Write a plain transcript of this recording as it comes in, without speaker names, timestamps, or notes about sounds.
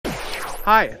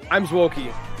Hi, I'm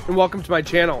Zowoki, and welcome to my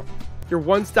channel, your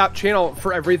one-stop channel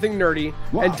for everything nerdy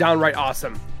and downright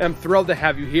awesome. And I'm thrilled to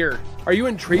have you here. Are you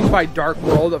intrigued by dark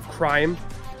world of crime?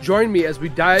 Join me as we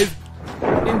dive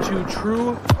into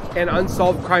true and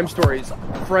unsolved crime stories,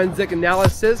 forensic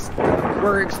analysis.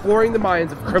 We're exploring the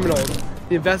minds of criminals,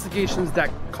 the investigations that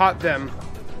caught them,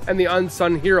 and the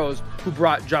unsung heroes who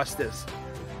brought justice.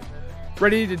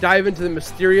 Ready to dive into the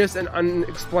mysterious and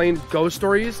unexplained ghost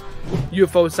stories,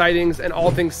 UFO sightings, and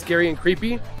all things scary and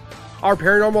creepy? Our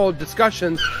paranormal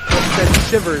discussions will send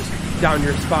shivers down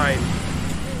your spine.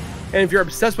 And if you're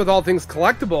obsessed with all things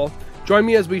collectible, join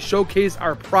me as we showcase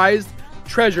our prized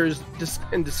treasures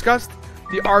and discuss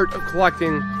the art of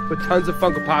collecting with tons of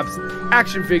Funko Pops,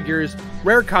 action figures,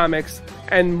 rare comics,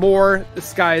 and more. The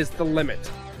sky's the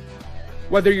limit.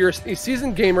 Whether you're a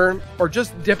seasoned gamer or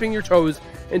just dipping your toes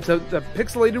into the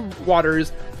pixelated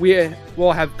waters, we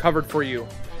will have covered for you.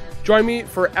 Join me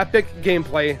for epic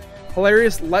gameplay,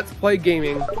 hilarious let's play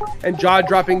gaming, and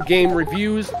jaw-dropping game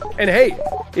reviews. And hey,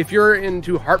 if you're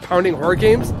into heart-pounding horror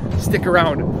games, stick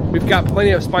around. We've got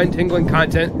plenty of spine-tingling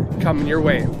content coming your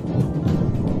way.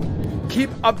 Keep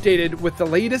updated with the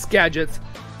latest gadgets,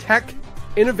 tech,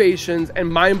 innovations, and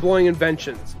mind-blowing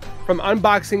inventions. From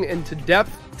unboxing into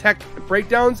depth tech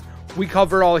breakdowns, we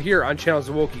cover it all here on Channel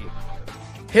Zowoki.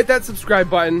 Hit that subscribe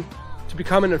button to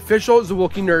become an official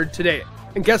Zowoki nerd today.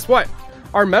 And guess what?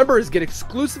 Our members get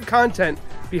exclusive content,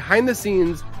 behind the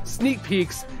scenes, sneak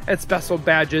peeks, and special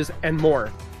badges and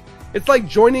more. It's like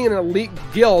joining an elite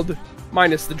guild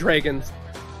minus the dragons.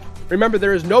 Remember,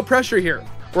 there is no pressure here.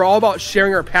 We're all about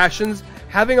sharing our passions,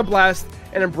 having a blast,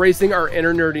 and embracing our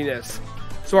inner nerdiness.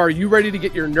 So are you ready to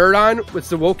get your nerd on with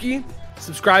Zowoki?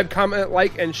 Subscribe, comment,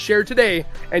 like, and share today,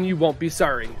 and you won't be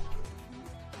sorry.